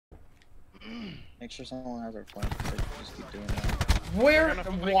Make sure someone has our flank. So just keep doing that. Where?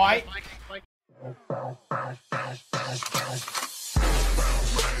 Why? Get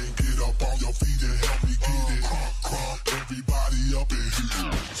up on your feet and help me get it. Everybody up in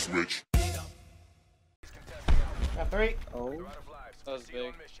here. Switch. Got 3. Oh. That was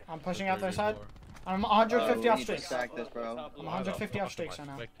big. I'm pushing out their side. I'm 150 off We need to streaks. stack this, bro. I'm 150 off streaks right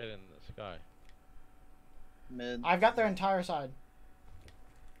now. Expected in the sky. Mid. I've got their entire side.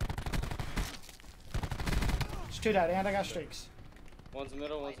 It's 2 dead, and I got streaks. One's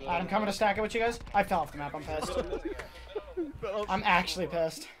middle, one's middle. Alright, I'm coming to stack it with you guys. I fell off the map. I'm pissed. I'm actually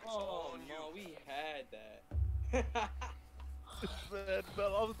pissed. Oh no, we had that. Man,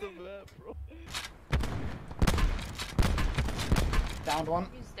 fell off the map, bro. Downed one.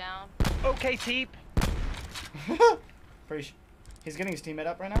 He's down. Okay, Teep. He's getting his teammate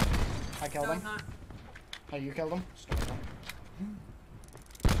up right now. I killed him. Oh, you killed him?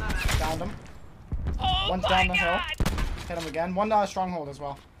 Downed him. Oh One's down the hill. Hit him again. One stronghold as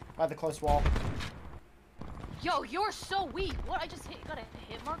well. By the close wall. Yo, you're so weak. What? I just got a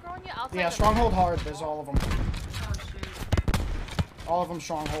hit marker on you outside. Yeah, the- stronghold hard. There's all of them. All of them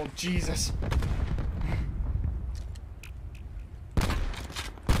stronghold. Jesus.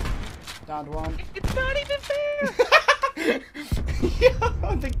 Downed one. It's not even fair.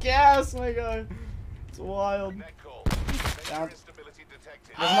 Yeah, the gas, my god. It's wild. Down. There's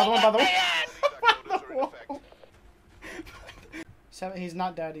another one by the wall. He's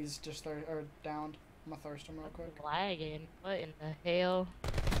not dead, he's just downed. I'm gonna thirst him real quick. Lagging. What in the hell?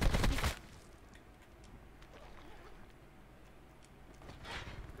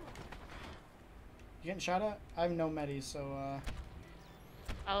 You getting shot at? I have no medis, so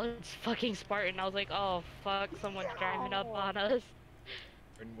I was fucking Spartan. I was like, oh fuck, someone's driving up on us.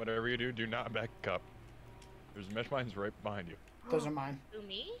 And whatever you do, do not back up. There's mesh mines right behind you. those are mine. Who,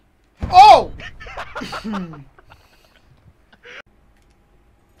 me? Oh!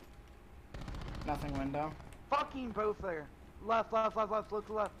 Nothing window. Fucking both there. Left, look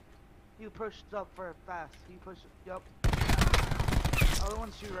left. You pushed up for fast. You pushed, yup. Other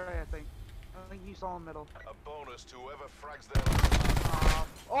one's to your right, I think you saw in the middle. A bonus to whoever frags their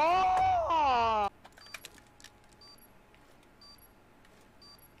Oh!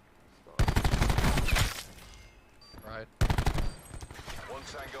 Right. One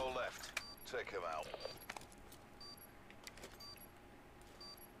tango left. Take him out.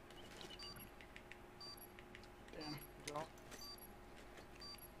 Damn. Jump.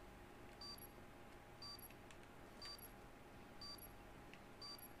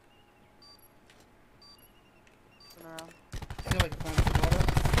 Turn around. I feel like playing with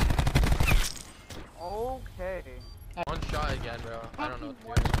Okay. One shot again, bro. I don't know Fucking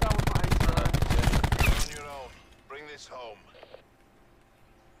what to do. one shot with my ice On your own. Bring this home.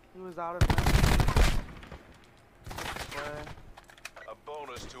 He was out of it. Play. A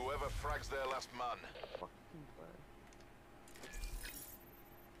bonus to whoever frags their last man. Fucking play.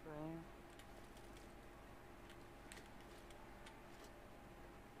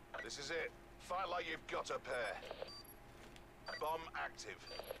 This is it. Fight like you've got a pair. Bomb active.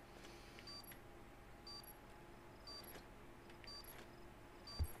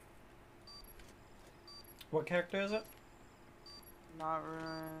 What character is it? Not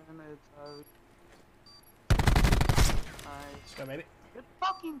run, it's nice. Let's go, baby. Good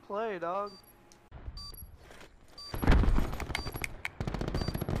fucking play, dog.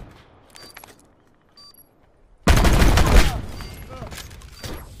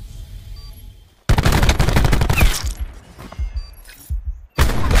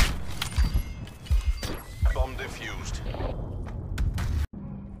 Bomb defused.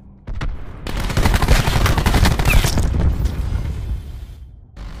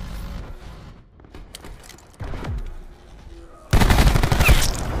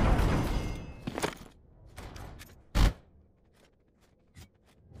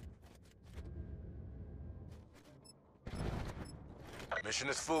 Mission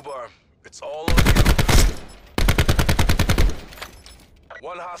is FUBAR. It's all on you.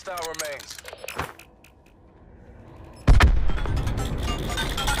 One hostile remains.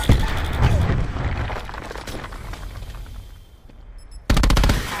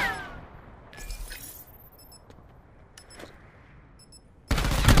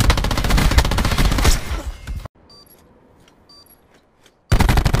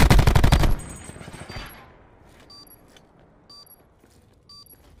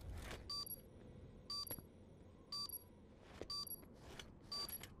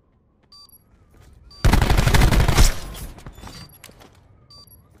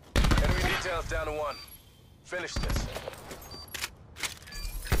 Details down to one. Finish this.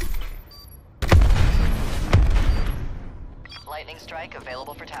 Lightning Strike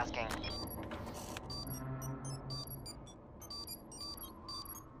available for tasking.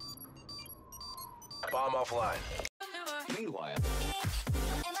 Bomb offline. Meanwhile.